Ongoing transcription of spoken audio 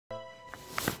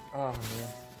Oh man.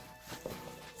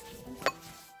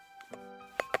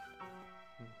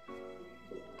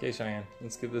 Okay, Cheyenne,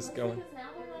 let's get this going. Because now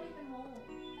they're not even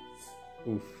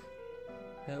home. Oof.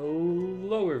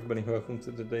 Hello everybody, welcome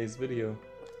to today's video.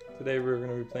 Today we're going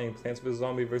to be playing Plants vs.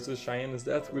 Zombie versus Cheyenne is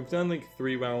Death. We've done like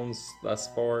 3 rounds thus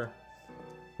far.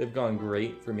 They've gone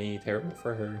great for me, terrible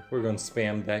for her. We're going to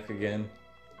spam deck again.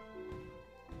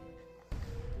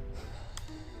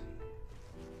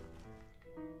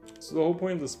 So the whole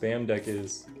point of the spam deck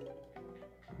is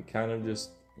we kind of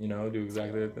just, you know, do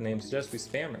exactly what the name suggests, we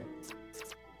spam her.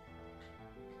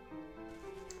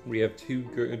 We have 2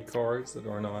 good cards that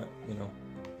are not, you know,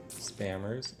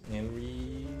 spammers, and we,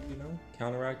 you know,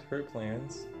 counteract her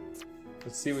plans.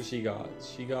 Let's see what she got.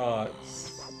 She got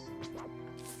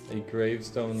a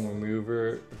gravestone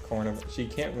remover, a corner. She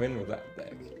can't win with that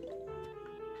deck.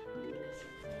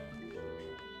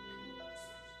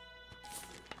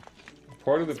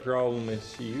 Part of the problem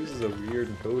is she uses a weird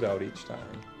loadout each time.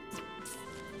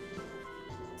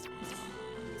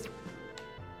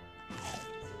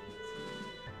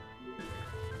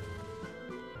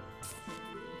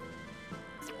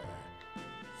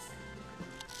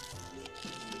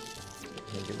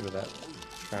 Get rid of that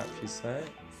trap she set.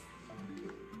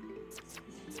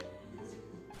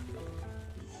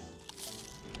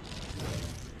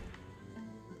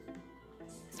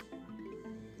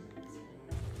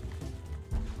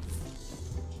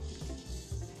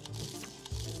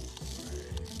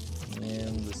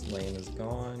 And this lane is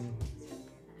gone.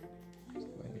 Just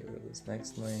going to get rid of this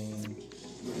next lane.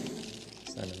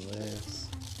 Send in this.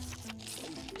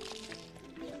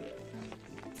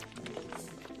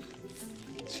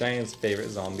 Cheyenne's favorite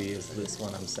zombie is this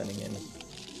one I'm sending in.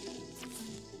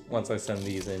 Once I send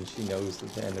these in, she knows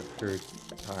that the end of her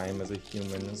time as a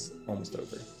human is almost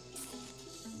over.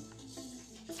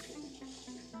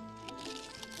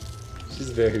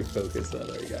 She's very focused that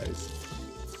way, guys.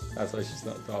 That's why she's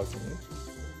not talking.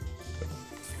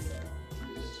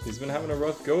 She's been having a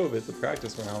rough go of it, the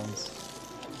practice rounds.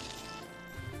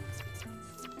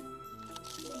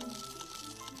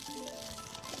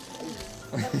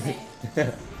 Okay.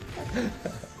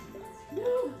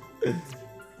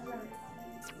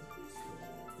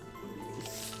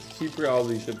 She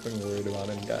probably should be worried about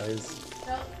him, guys.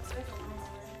 No,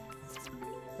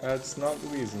 That's not the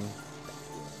reason.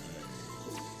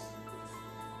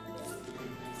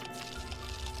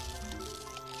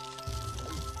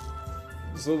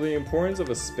 So the importance of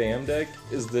a spam deck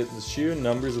is that the sheer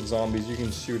numbers of zombies you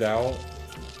can shoot out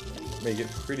make it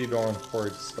pretty darn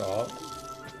hard to stop.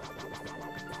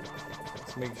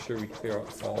 Let's make sure we clear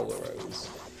out all the rows.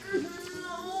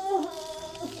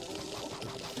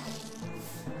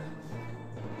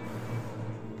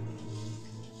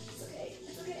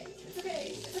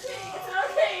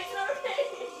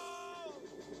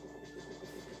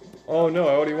 Oh no,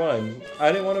 I already won.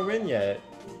 I didn't want to win yet.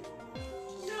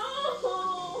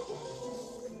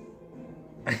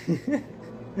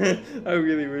 I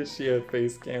really wish she had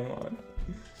face cam on.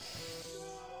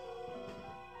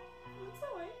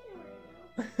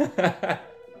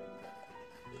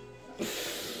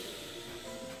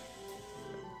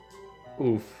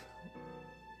 Oof.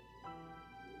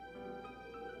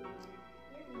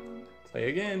 Play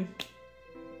again.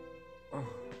 Oh,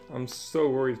 I'm so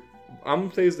worried. I'm gonna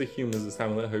play as the humans this time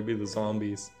and let her be the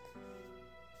zombies.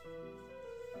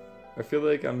 I feel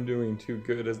like I'm doing too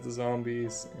good as the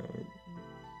zombies.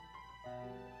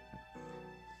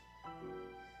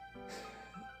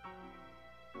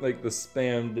 Like the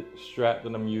spammed strat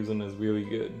that I'm using is really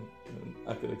good.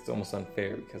 I feel like it's almost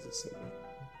unfair because it's so good.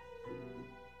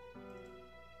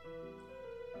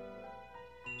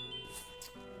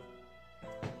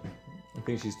 I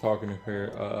think she's talking to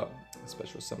her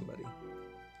special somebody.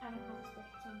 I don't have a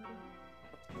special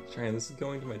somebody. Cheyenne, this is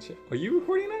going to my channel. Are you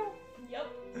recording now? Yep.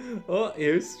 Oh,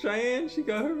 here's Cheyenne. She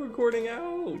got her recording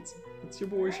out. It's your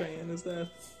boy Cheyenne is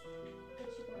Death.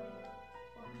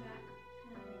 Welcome back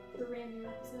to a brand new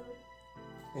episode.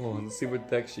 Oh, let's see what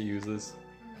deck she uses.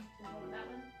 That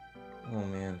one. Oh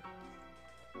man. I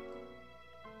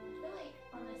feel like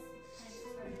on this time it's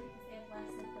harder because they have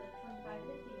less of the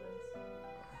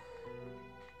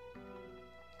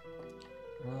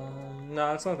 25-50 ones. No,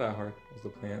 it's not that hard with the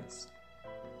plants.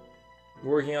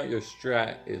 Working out your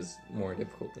strat is more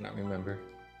difficult than I remember.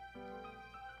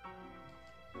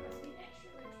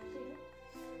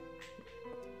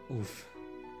 Oof.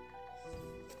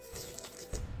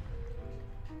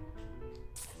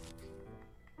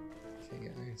 Okay,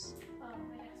 guys.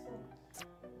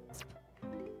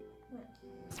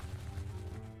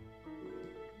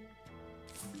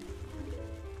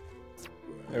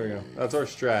 There we go. That's our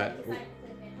strat.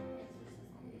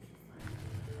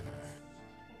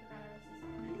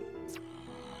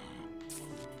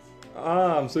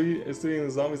 Ah, I'm so used to seeing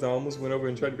the zombies, I almost went over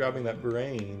and tried grabbing that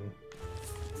brain.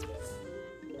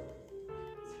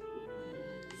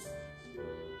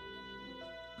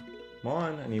 Come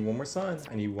on, I need one more sun.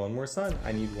 I need one more sun.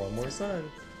 I need one more sun.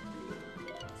 I'm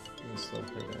gonna slow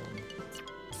her down.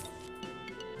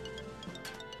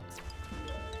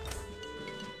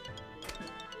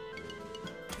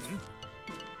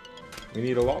 We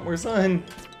need a lot more sun.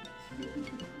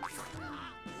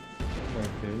 Oh my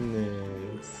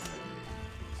goodness.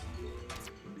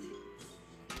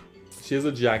 She has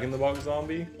a Jack-in-the-Box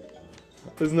zombie?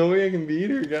 There's no way I can beat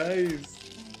her, guys.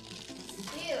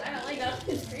 Ew, I don't like that.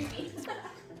 It's creepy.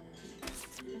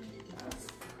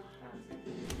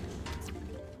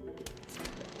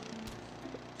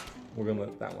 We're gonna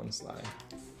let that one slide.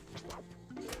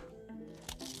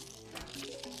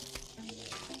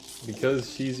 Because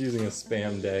she's using a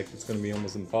spam deck, it's gonna be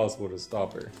almost impossible to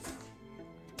stop her.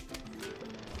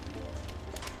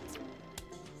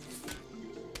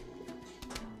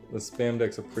 The spam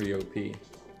decks are pretty OP.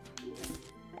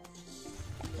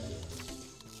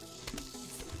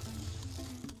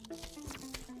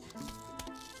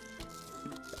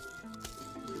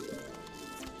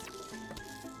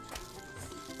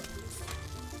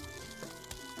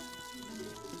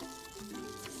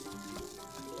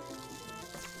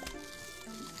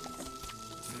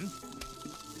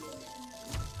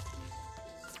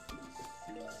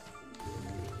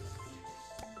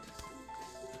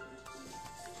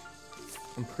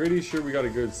 I'm pretty sure we got a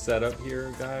good setup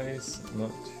here, guys. I'm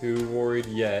not too worried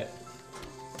yet.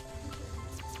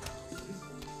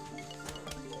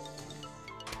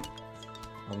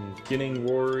 I'm getting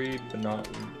worried, but not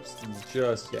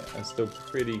just yet. I'm still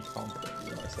pretty confident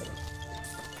in my setup.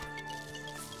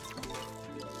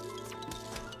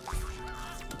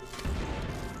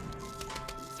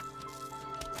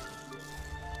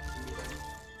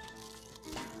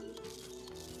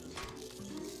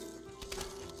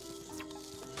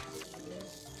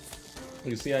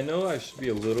 You see, I know I should be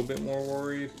a little bit more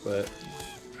worried, but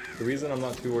the reason I'm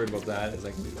not too worried about that is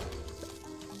I can do that.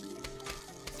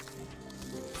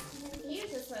 You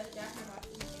just let Jack-in-the-Box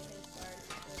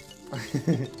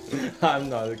make it start. I'm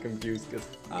not confused because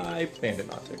I planned it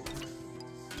not to.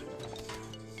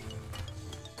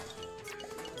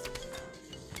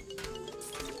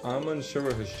 I'm unsure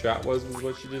what her strat was with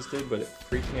what she just did, but it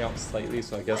freaked me out slightly,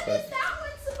 so I guess What is that one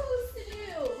supposed to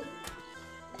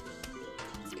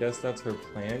do? Guess that's her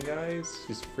plan, guys.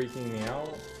 She's freaking me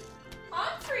out.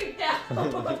 I'm freaked out.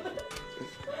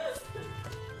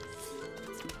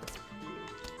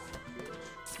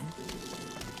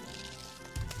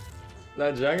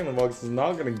 That Jack-in-the-Box is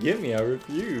not gonna get me. I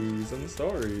refuse. I'm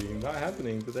sorry. Not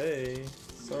happening today.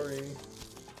 Sorry.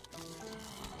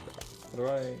 How do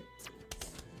I?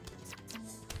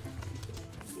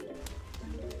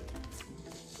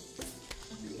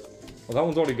 Well, that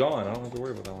one's already gone. I don't have to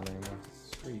worry about that one anymore.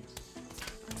 Sweet.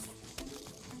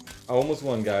 I almost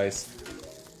won, guys.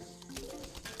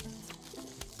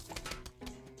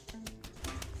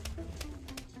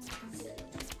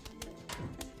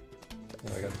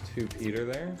 Oh, I got 2 Peter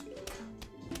there.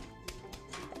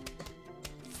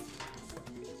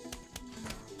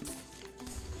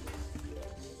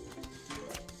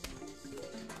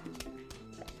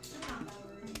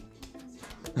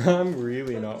 I'm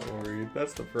really not worried.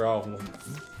 That's the problem.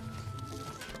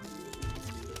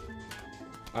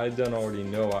 I don't already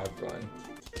know I've run.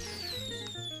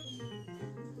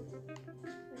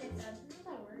 Like I said, I'm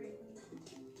not worried.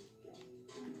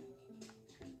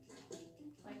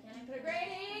 Why can't I put a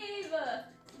grave?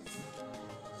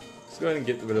 Let's go ahead and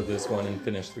get rid of this one and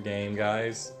finish the game,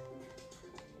 guys.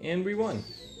 And we won.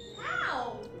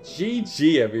 How?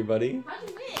 GG, everybody. How'd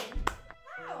you win?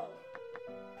 How?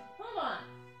 Hold on.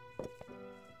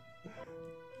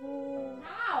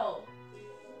 How?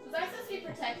 Was I supposed to be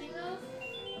protecting those?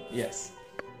 Yes.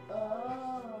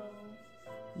 Oh.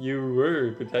 You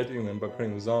were protecting them by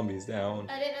putting the zombies down.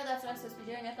 I didn't know that's what I was supposed to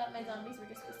be doing. I thought my zombies were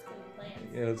just supposed to kill the plants.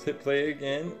 Yeah, let's hit play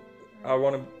again. I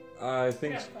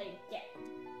think... We're gonna play again.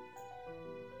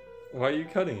 Why are you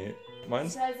cutting it?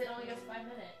 Mine's... Because it only goes 5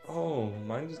 minutes. Oh,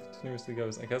 mine just continuously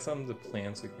goes. I guess I'm the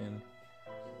plants again.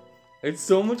 It's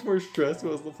so much more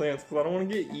stressful as the plants because I don't want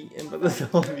to get eaten by the We're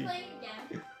zombie. playing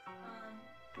again.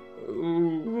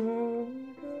 Ooh.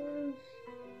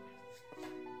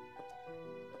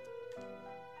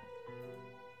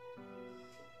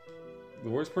 The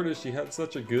worst part is she had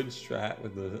such a good strat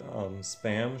with the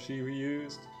spam she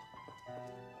used.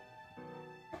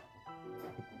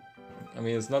 I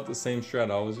mean, it's not the same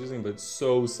strat I was using, but it's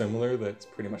so similar that it's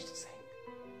pretty much the same.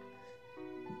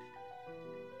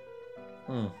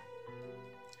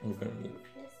 We're gonna need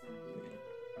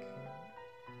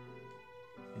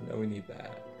we need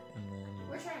that. And then...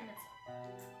 We're trying this.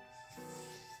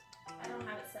 I don't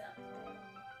have it set up.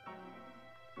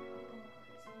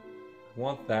 I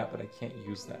want that, but I can't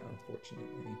use that,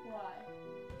 unfortunately. Why?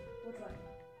 Which one?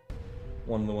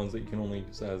 One of the ones that you can only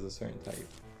use as a certain type.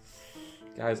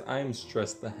 Guys, I'm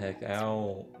stressed the heck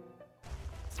out.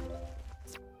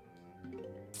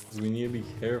 We need to be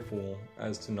careful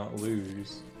as to not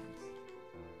lose.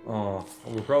 Oh,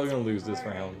 we're probably gonna lose this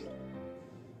round.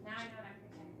 Now I know what I'm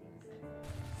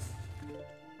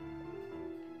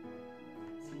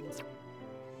protecting.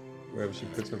 Wherever she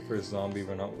puts her first zombie,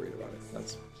 we're not worried about it.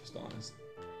 That's just honest.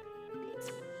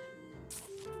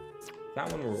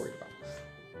 That one we're worried about.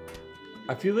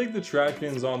 I feel like the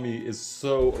Chyann zombie is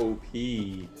so OP.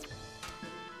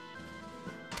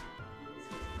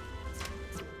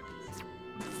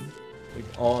 Like,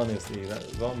 honestly, that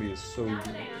zombie is so Now good.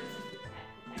 that I know I'm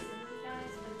protecting these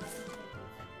guys, I'm definitely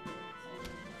I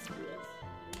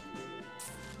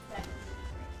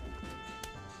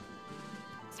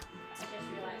just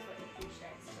realized what the 3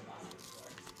 strikes at the bottom is for.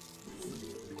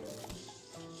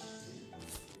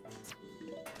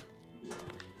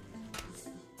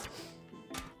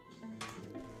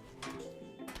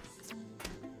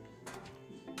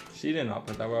 She did not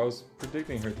put that where I was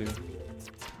predicting her to.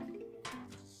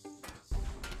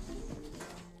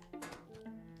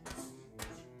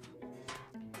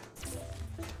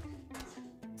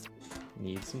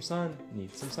 Need some sun.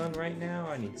 Need some sun right now.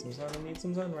 I need some sun. I need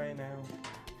some sun right now.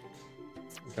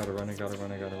 I gotta run. I gotta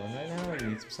run. I gotta run right now. I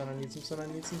need some sun. I need some sun. I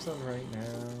need some sun right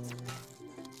now.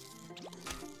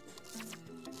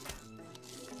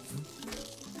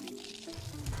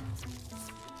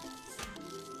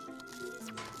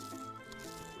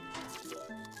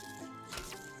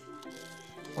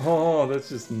 Oh, that's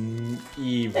just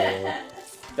evil.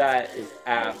 That is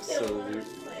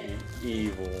absolutely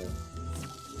evil.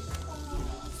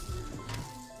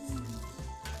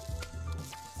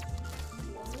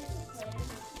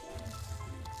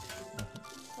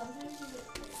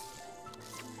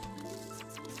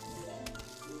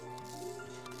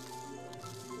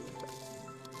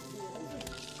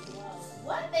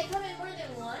 What? They come in more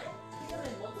than one? They come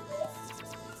in multiples?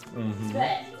 Mm-hmm.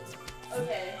 Bet.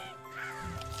 Okay.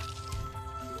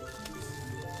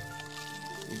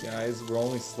 You guys, we're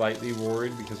only slightly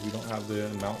worried because we don't have the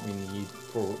amount we need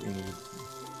for what we need.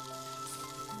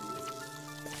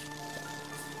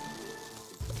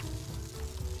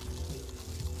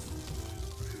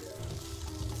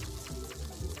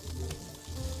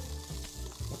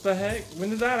 What the heck? When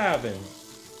did that happen?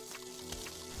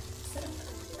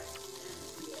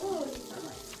 Oh, he's not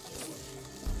like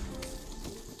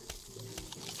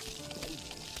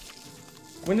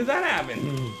When did that happen?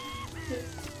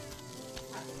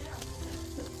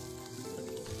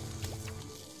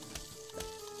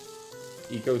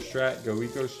 Eco strat, go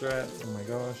eco strat. Oh my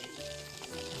gosh.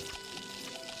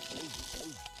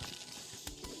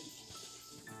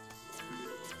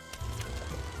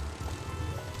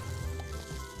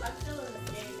 I'm still in this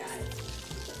game, guys.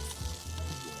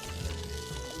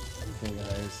 Okay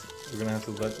guys, we're gonna have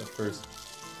to let the first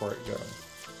part go.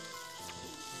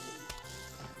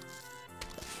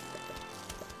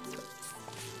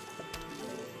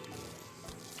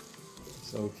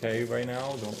 It's okay right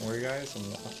now, don't worry guys, I'm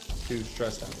not too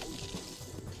stressed out.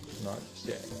 Not just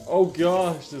yet. Oh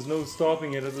gosh, there's no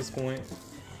stopping it at this point.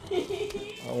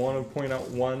 I want to point out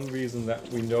one reason that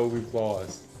we know we've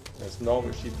lost. That's not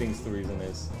what she thinks the reason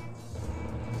is.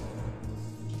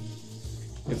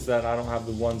 It's that I don't have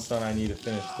the one sun I need to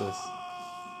finish this.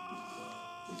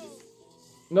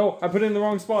 No, I put it in the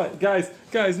wrong spot. Guys,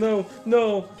 no,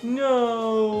 no,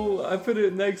 no! I put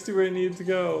it next to where it needed to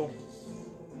go.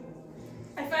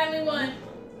 I finally won.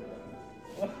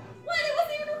 What? It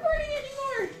wasn't even recording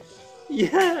anymore.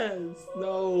 Yes!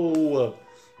 No!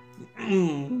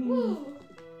 Woo.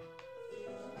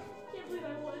 Can't believe I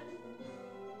won.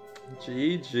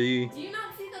 GG. Do you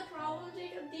not see the problem,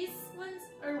 Jacob? These ones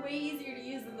are way easier to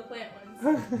use than the plant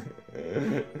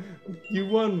ones. You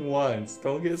won once.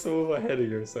 Don't get so ahead of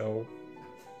yourself.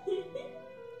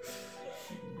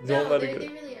 Don't let it go. They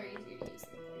really are easier to use than the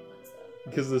plant ones, though.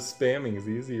 Because the spamming is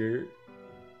easier.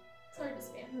 It's hard to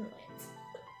spam the plants.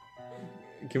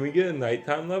 Can we get a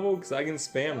nighttime level? Because I can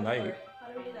spam Go night. for it. How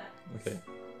do we do that? Okay.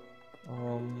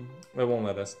 It won't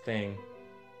let us. Dang.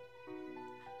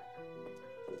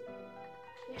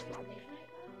 Can't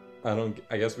we make night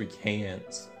I guess we can't.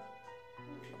 now?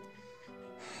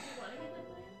 Do you want to get the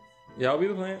plants? Yeah, I'll be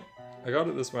the plant. I got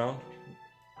it this round.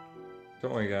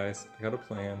 Don't worry, guys. I got a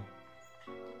plan.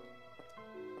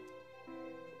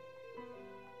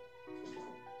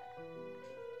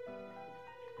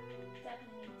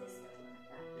 Definitely need this one.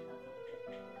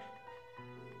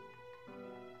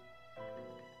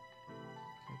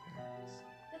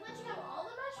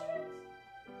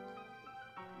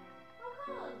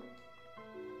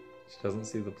 She doesn't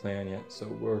see the plan yet, so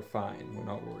we're fine. We're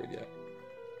not worried yet.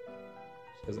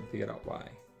 She hasn't figured out why.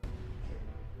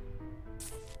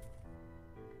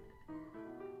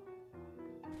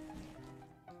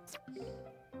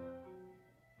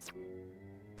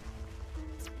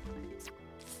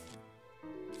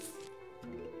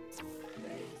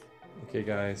 Okay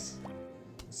guys,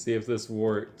 let's see if this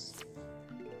works.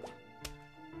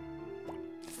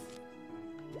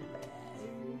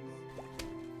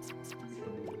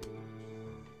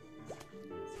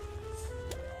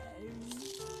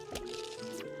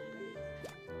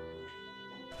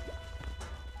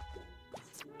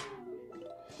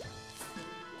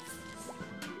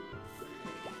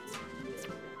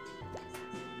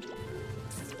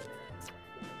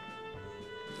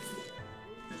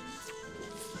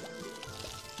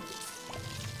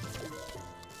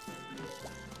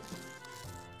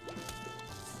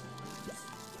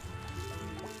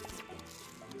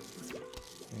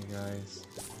 Guys,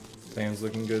 plan's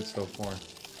looking good so far.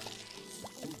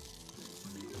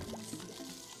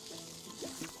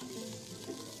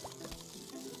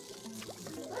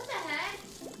 What the heck?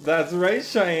 That's right,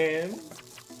 Chyann.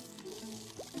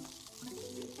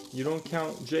 You don't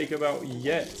count Jacob out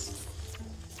yet.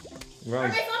 Are my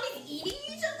zombies eating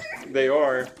each other? They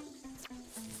are.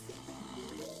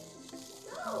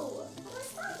 No. How do I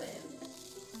stop it?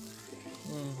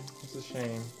 It's a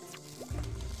shame.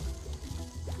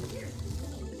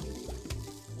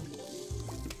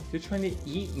 You're trying to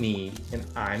eat me, and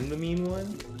I'm the mean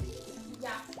one?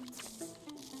 Yeah.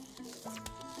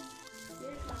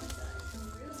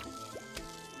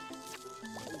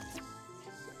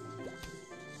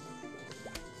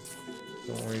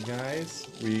 Don't worry guys,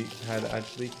 we had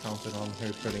actually counted on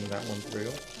her putting that one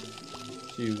through.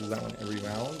 She uses that one every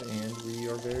round, and we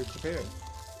are very prepared.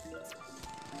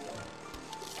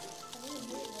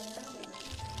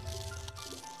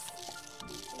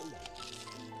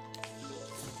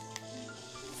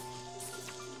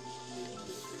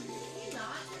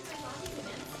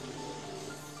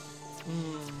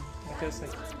 I guess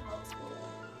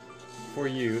for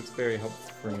you, it's very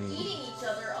helpful for me. Eating each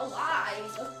other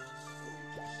alive.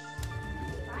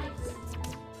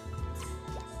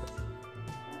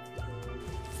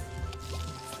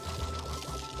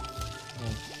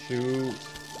 Oh shoot.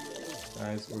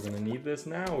 Guys, we're gonna need this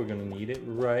now. We're gonna need it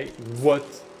right. What?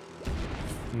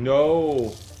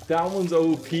 No! That one's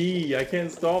OP. I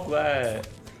can't stop that.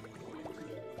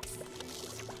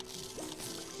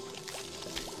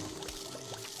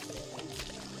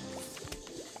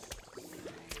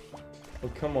 Oh,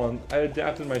 come on. I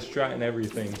adapted my strat and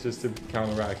everything just to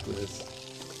counteract this.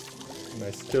 And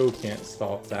I still can't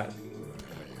stop that.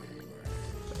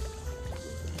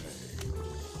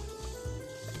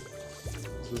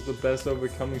 This was the best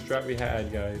overcoming strat we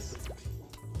had, guys.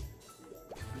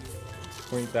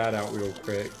 Point that out real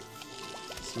quick.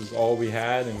 This was all we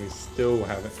had and we still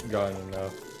haven't gotten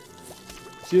enough.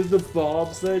 She has the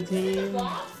bobsled team. The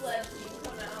bobsled team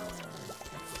come out.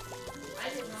 I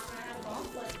did not have a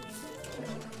bobsled team.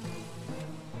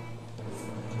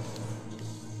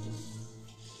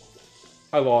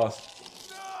 I lost.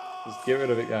 Just get rid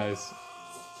of it, guys.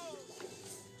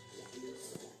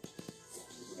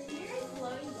 Are you guys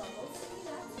blowing bubbles?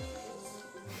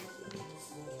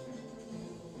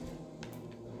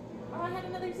 Oh, I had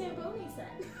another Zamboni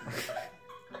set.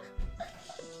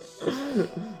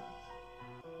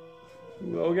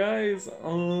 Well, guys,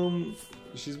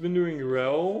 she's been doing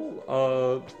well.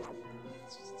 Do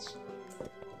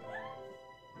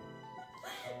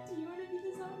you want to be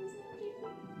the zombies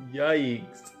now,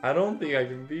 Yikes. I don't think I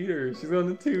can beat her. She's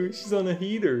on a 2. She's on a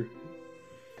heater.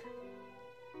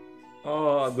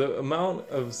 Oh, the amount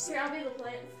of... Here, I'll be the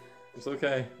plant. It's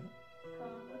okay.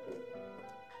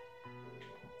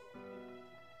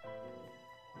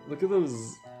 Look at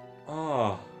those...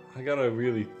 Ah, I gotta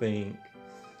really think.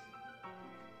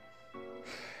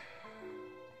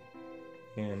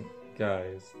 And,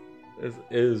 guys, this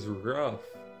is rough.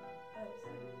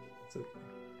 It's a,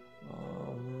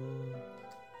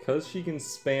 because she can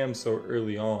spam so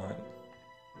early on,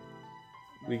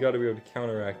 we gotta be able to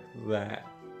counteract that.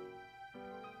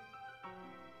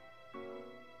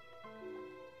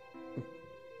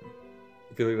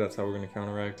 I feel like that's how we're gonna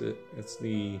counteract it. It's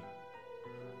the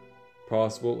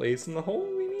possible ace in the hole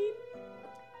we need.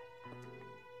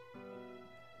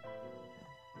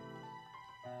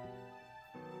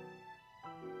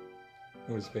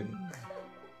 I'm just kidding.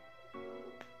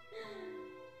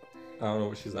 I don't know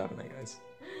what she's laughing at, guys.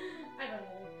 I don't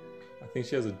know. I think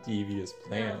she has a devious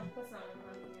plan. No, that's not what I'm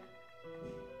laughing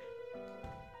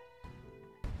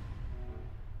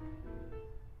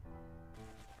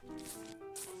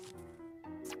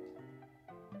at.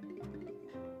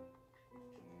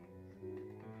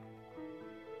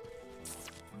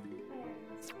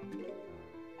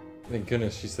 Thank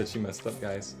goodness she said she messed up,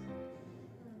 guys.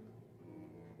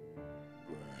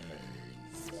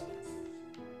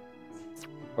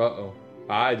 Uh-oh.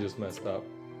 I just messed up.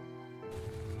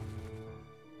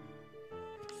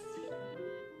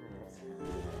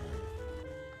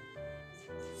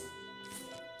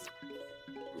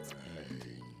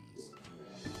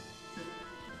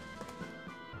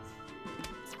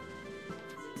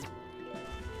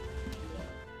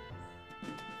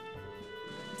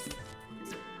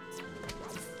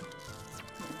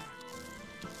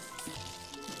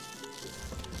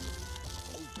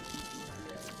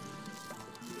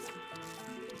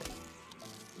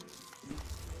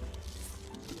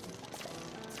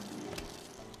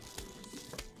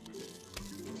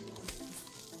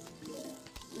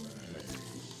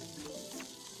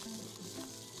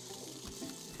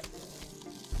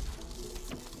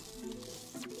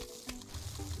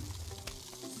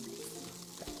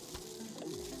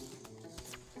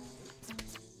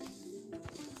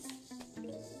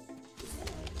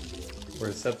 We're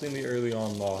accepting the early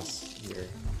on loss here.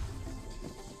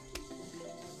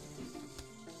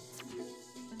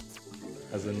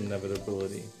 As an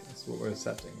inevitability. That's what we're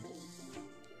accepting.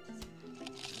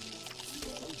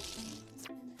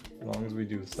 As long as we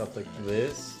do stuff like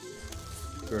this,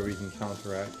 where we can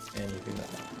counteract anything that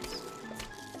happens.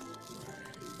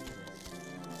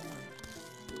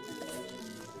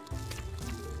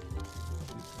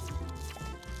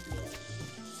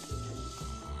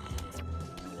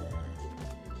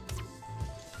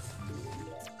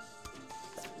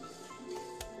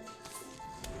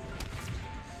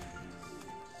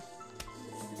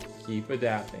 Keep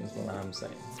adapting is what I'm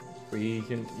saying. We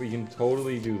can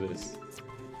totally do this.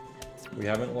 We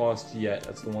haven't lost yet.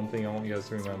 That's the one thing I want you guys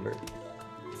to remember.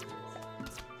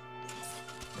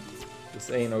 This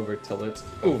ain't over till it's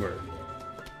over.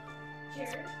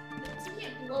 Jared, you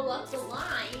can't blow up the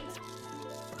line.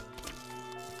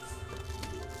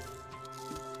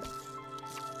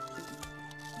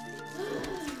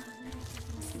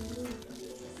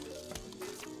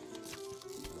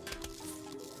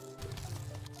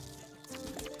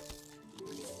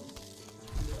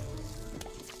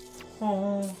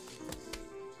 Aww.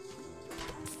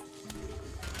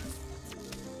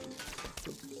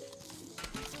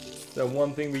 The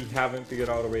one thing we haven't figured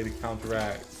out a way to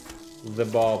counteract the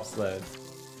bobsled.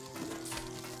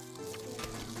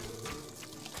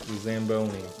 The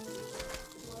Zamboni.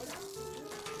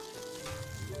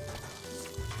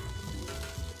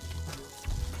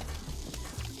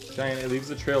 Chyann, it leaves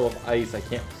a trail of ice. I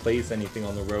can't place anything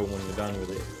on the road when you're done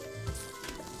with it.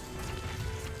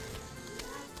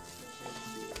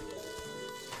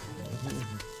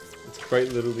 It's quite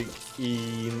literally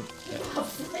in.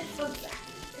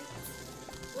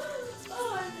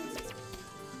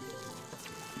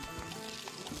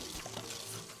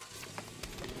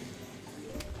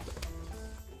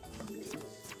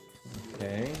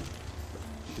 Okay.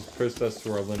 She's pushed us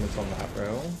to our limits on that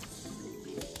row.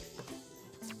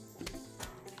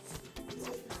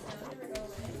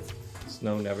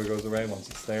 Snow never goes away once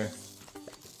it's there.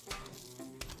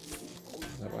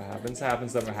 What happens,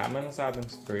 happens. Never happens,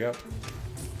 happens. Hurry up.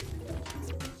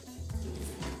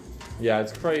 Yeah,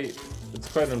 it's quite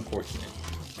unfortunate.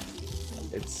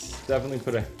 It's definitely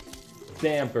put a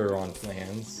damper on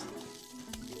plans.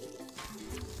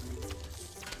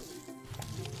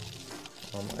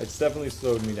 It's definitely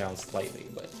slowed me down slightly,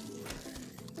 but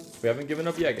we haven't given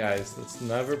up yet, guys. Let's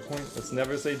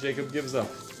never say Jacob gives up.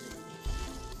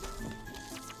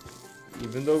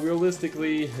 Even though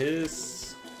realistically,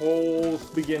 his whole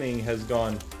beginning has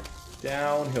gone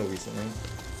downhill recently.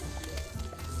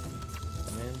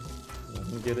 Come in, let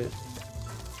him get it.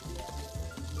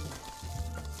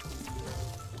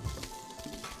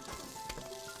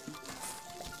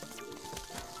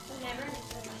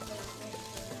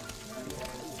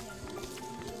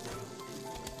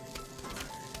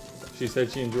 She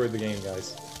said she enjoyed the game,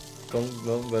 guys.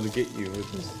 Don't let it get you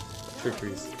with these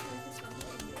trickeries.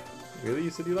 Really?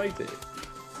 You said you liked it?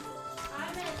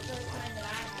 I meant the kind that I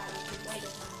had was way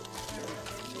different.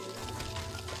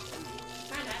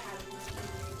 Kind I had was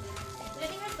much easier. I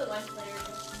think that's the less players.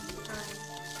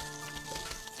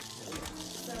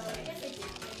 So I guess I did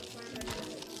take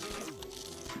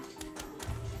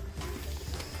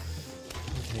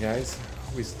Okay, guys.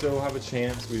 We still have a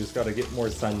chance. We just gotta get more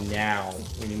sun now.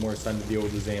 We need more sun to deal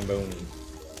with the Zamboni.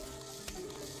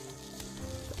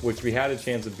 Which we had a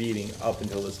chance of beating up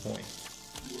until this point.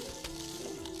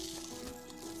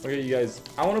 Okay, you guys,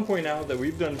 I want to point out that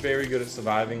we've done very good at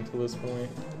surviving till this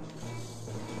point.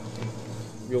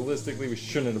 Realistically, we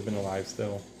shouldn't have been alive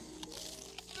still.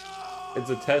 It's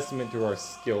a testament to our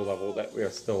skill level that we are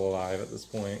still alive at this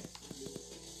point.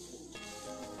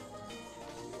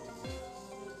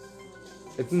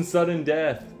 It's in sudden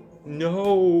death.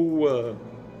 No! Ugh.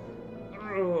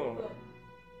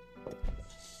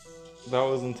 That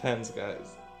was intense,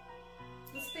 guys.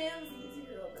 The spam's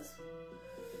easier on this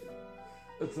one.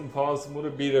 It's impossible to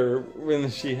beat her when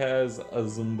she has a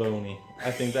Zamboni.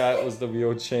 I think that was the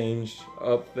real change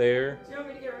up there. Do you want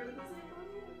me to get rid of this?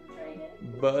 Try again?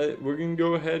 But we're gonna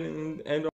go ahead and end